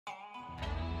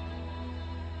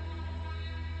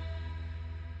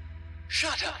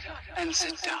Shut up and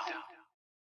sit down.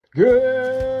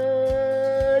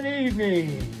 Good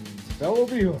evening, fellow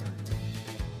viewer.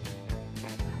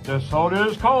 The soda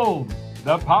is cold,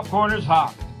 the popcorn is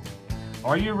hot.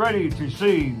 Are you ready to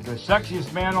see the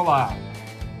sexiest man alive?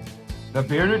 The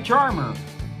bearded charmer.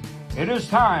 It is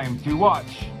time to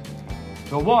watch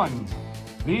the one,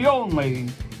 the only,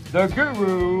 the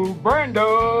Guru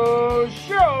Brando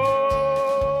Show!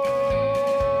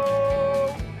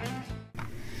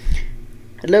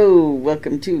 Hello,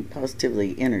 welcome to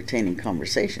Positively Entertaining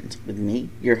Conversations with me,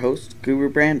 your host,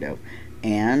 Guru Brando,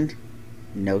 and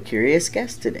no curious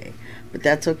guest today. But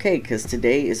that's okay, because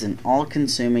today is an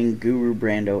all-consuming Guru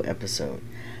Brando episode,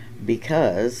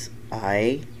 because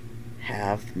I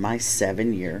have my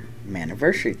 7-year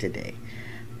anniversary today.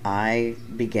 I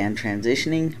began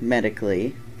transitioning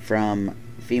medically from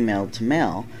female to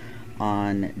male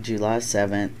on July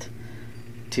 7th,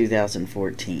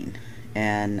 2014.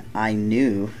 And I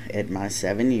knew at my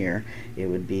 7-year it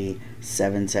would be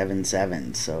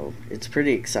 777. So it's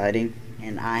pretty exciting,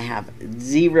 and I have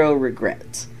zero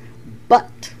regrets.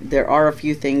 But there are a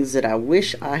few things that I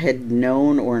wish I had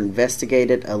known or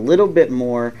investigated a little bit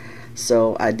more,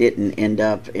 so I didn't end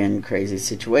up in crazy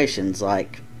situations.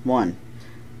 Like, 1,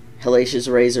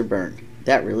 hellacious razor burn.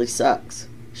 That really sucks.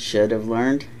 Should have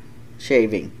learned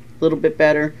shaving a little bit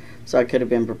better, so I could have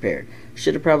been prepared.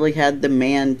 Should have probably had the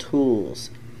man tools.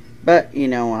 But,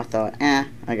 I thought,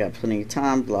 I got plenty of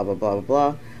time, blah, blah, blah, blah,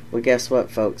 blah. Well, guess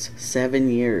what, folks? 7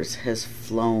 years has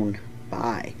flown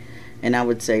by. And I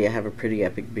would say I have a pretty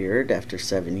epic beard after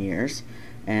 7 years.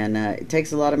 And it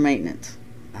takes a lot of maintenance.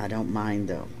 I don't mind,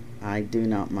 though. I do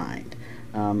not mind.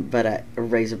 But a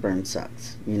razor burn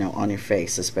sucks, on your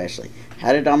face especially.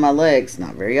 Had it on my legs,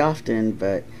 not very often,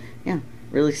 but, yeah,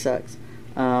 really sucks.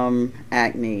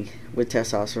 Acne with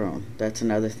testosterone, that's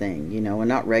another thing, and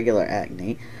not regular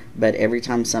acne, but every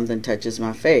time something touches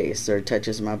my face or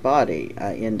touches my body,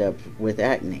 I end up with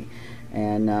acne,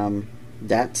 and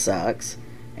that sucks.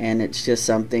 And it's just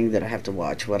something that I have to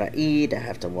watch what I eat. I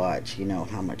have to watch,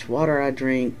 how much water I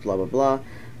drink, blah blah blah,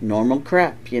 normal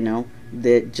crap,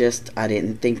 that just I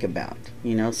didn't think about,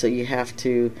 so you have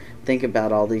to think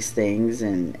about all these things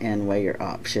and weigh your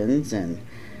options. And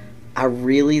I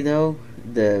really, though,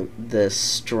 the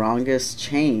strongest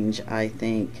change I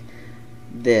think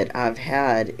that I've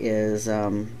had is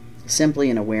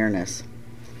simply an awareness.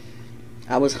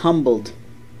 I was humbled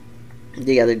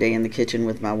the other day in the kitchen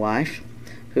with my wife,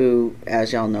 who,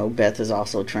 as y'all know, Beth is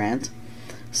also trans.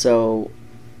 So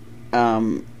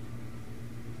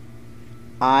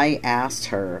I asked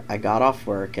her, I got off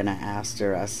work and I asked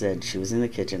her, I said, she was in the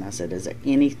kitchen, I said, is there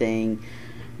anything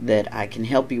that I can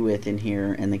help you with in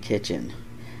here in the kitchen?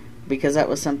 Because that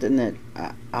was something that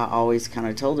I always kind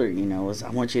of told her, was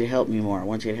I want you to help me more. I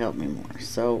want you to help me more.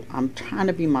 So I'm trying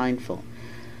to be mindful.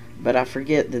 But I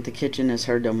forget that the kitchen is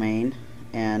her domain.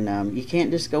 And you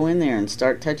can't just go in there and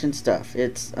start touching stuff.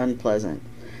 It's unpleasant.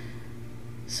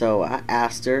 So I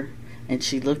asked her, and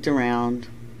she looked around.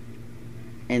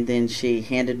 And then she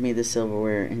handed me the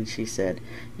silverware, and she said,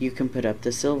 you can put up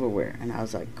the silverware. And I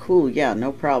was like, cool, yeah,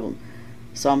 no problem.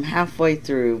 So I'm halfway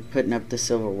through putting up the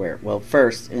silverware. Well,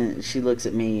 first, she looks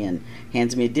at me and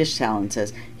hands me a dish towel and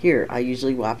says, here, I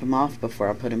usually wipe them off before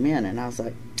I put them in. And I was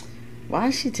like, why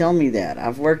is she telling me that?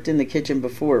 I've worked in the kitchen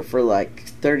before for like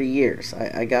 30 years.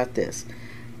 I got this.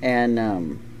 And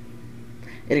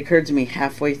it occurred to me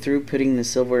halfway through putting the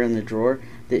silverware in the drawer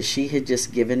that she had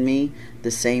just given me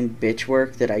the same bitch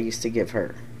work that I used to give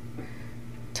her.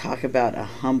 Talk about a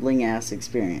humbling ass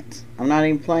experience. I'm not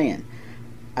even playing.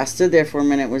 I stood there for a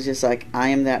minute and was just like, I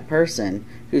am that person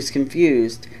who's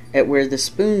confused at where the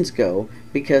spoons go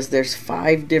because there's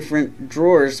 5 different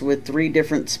drawers with 3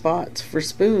 different spots for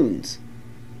spoons.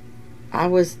 I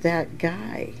was that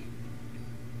guy.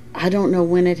 I don't know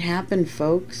when it happened,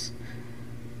 folks.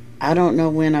 I don't know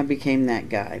when I became that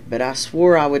guy, but I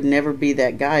swore I would never be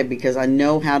that guy because I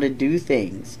know how to do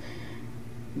things.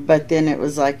 But then it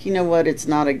was like, you know what? It's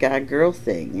not a guy-girl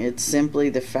thing. It's simply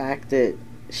the fact that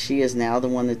she is now the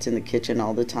one that's in the kitchen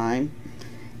all the time,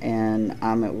 and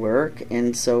I'm at work,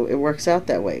 and so it works out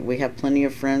that way. We have plenty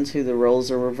of friends who the roles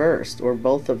are reversed, or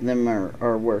both of them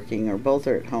are working, or both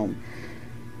are at home.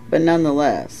 But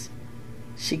nonetheless,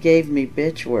 she gave me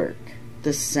bitch work,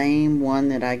 the same one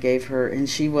that I gave her, and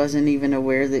she wasn't even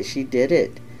aware that she did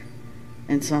it.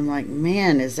 And so I'm like,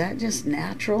 man, is that just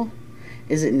natural?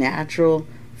 Is it natural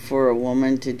for a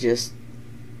woman to just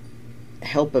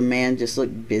help a man just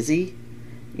look busy?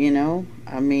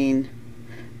 I mean,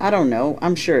 I don't know.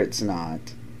 I'm sure it's not.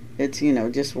 It's,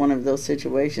 just one of those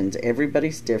situations.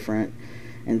 Everybody's different,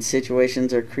 and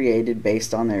situations are created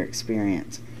based on their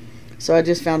experience. So I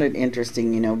just found it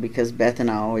interesting, because Beth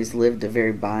and I always lived a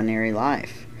very binary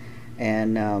life.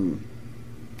 And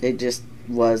it just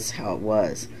was how it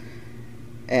was.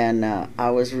 And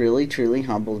I was really, truly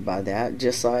humbled by that.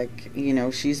 Just like,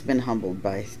 she's been humbled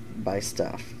by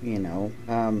stuff,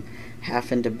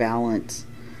 having to balance,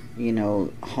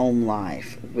 home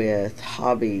life with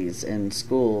hobbies and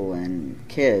school and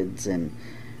kids. And,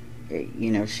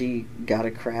 she got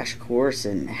a crash course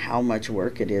in how much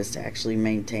work it is to actually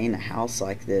maintain a house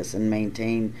like this and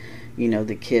maintain,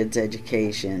 the kids'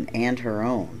 education and her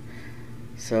own.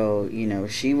 So,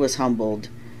 she was humbled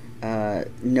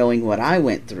knowing what I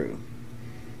went through.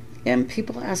 And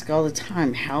people ask all the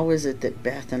time, how is it that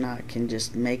Beth and I can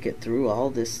just make it through all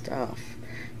this stuff?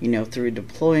 Through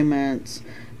deployments,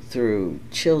 through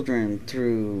children,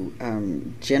 through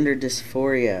gender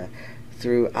dysphoria,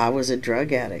 through I was a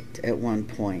drug addict at one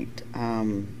point.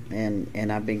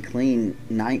 And I've been clean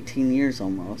 19 years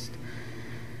almost.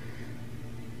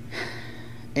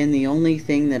 And the only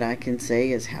thing that I can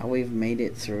say is how we've made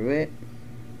it through it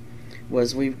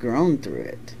was we've grown through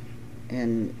it.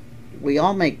 And we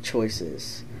all make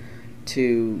choices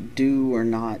to do or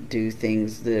not do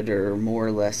things that are more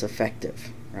or less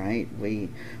effective, right? We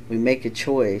make a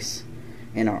choice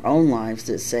in our own lives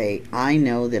that say, I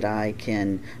know that I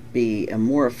can be a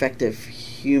more effective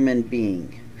human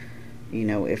being,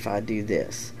 if I do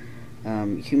this.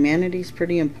 Humanity is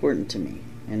pretty important to me,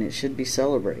 and it should be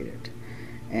celebrated.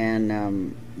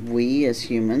 And we as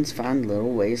humans find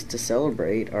little ways to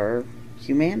celebrate our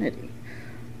humanity.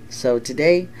 So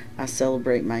today I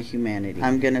celebrate my humanity.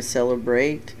 I'm going to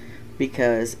celebrate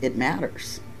because it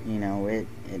matters.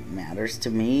 It matters to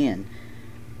me, and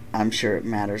I'm sure it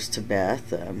matters to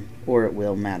Beth, or it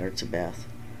will matter to Beth.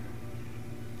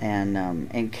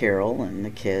 And Carol and the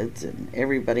kids and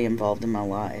everybody involved in my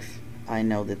life. I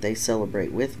know that they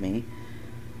celebrate with me.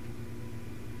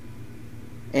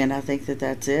 And I think that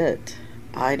that's it.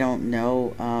 I don't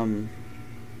know.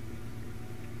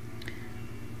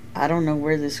 I don't know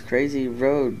where this crazy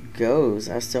road goes.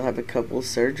 I still have a couple of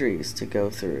surgeries to go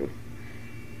through.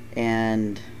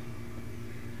 And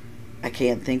I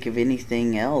can't think of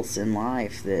anything else in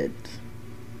life that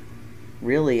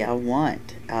really I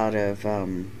want out of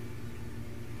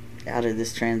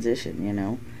this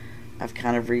transition, I've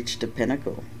kind of reached a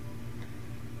pinnacle.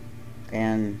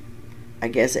 And I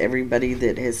guess everybody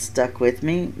that has stuck with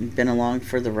me, been along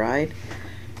for the ride,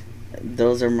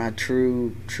 those are my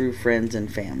true friends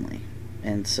and family.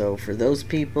 And so for those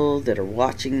people that are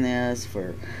watching this,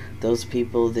 for those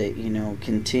people that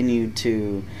continue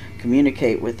to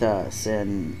communicate with us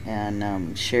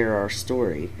and share our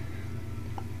story,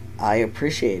 I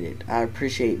appreciate it. I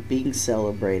appreciate being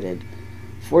celebrated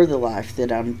for the life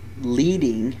that I'm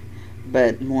leading,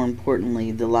 but more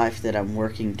importantly, the life that I'm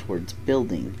working towards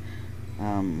building.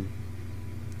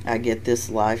 I get this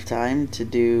lifetime to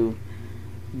do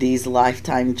these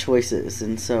lifetime choices,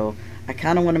 and so I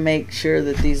kind of want to make sure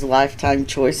that these lifetime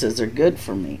choices are good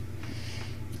for me.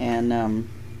 And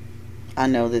I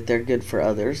know that they're good for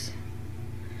others.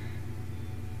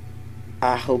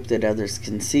 I hope that others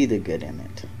can see the good in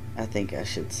it, I think I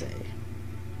should say.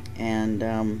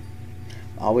 And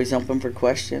always open for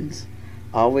questions,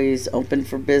 always open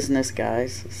for business,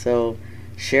 guys. So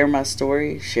share my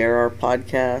story, share our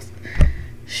podcast,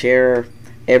 share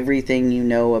everything you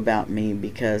know about me,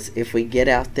 because if we get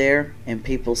out there and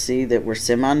people see that we're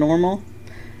semi-normal,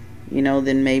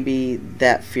 then maybe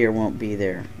that fear won't be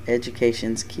there.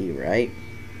 Education's key, right?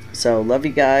 So love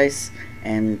you guys,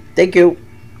 and thank you.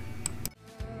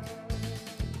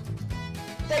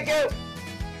 Thank you.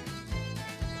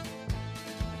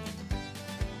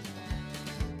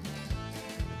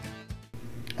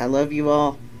 I love you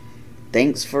all.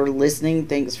 Thanks for listening.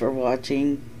 Thanks for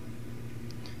watching.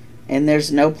 And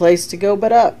there's no place to go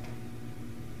but up.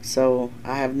 So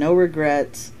I have no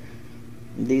regrets.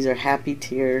 These are happy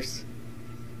tears.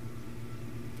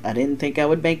 I didn't think I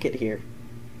would make it here.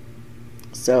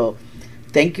 So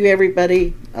thank you,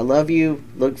 everybody. I love you.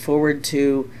 Look forward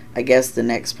to, I guess, the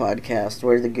next podcast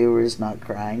where the guru is not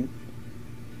crying.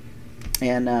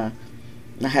 And I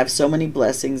have so many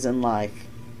blessings in life.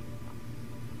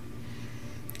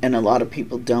 And a lot of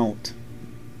people don't.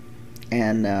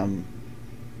 And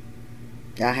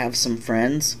I have some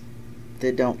friends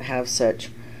that don't have such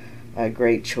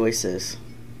great choices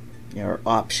or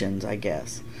options, I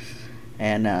guess.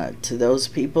 And to those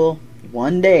people,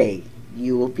 one day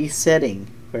you will be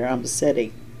sitting where I'm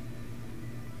sitting.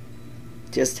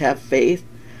 Just have faith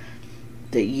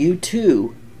that you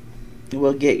too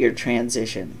will get your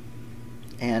transition,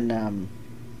 and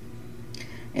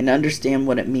understand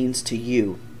what it means to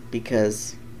you,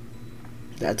 because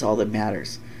That's all that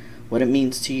matters. What it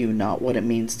means to you, not what it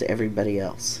means to everybody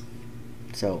else.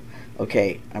 So,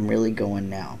 okay, I'm really going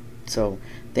now. So,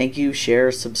 thank you,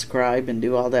 share, subscribe, and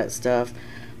do all that stuff.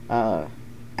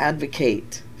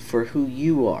 Advocate for who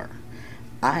you are.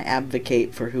 I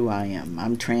advocate for who I am.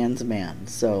 I'm trans man,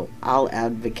 so I'll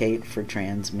advocate for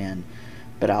trans men,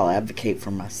 but I'll advocate for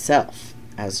myself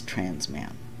as a trans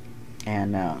man.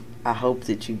 And I hope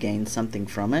that you gain something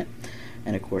from it.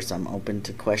 And of course, I'm open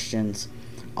to questions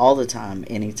all the time,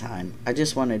 anytime. I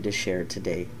just wanted to share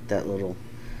today that little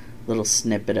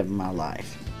snippet of my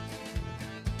life.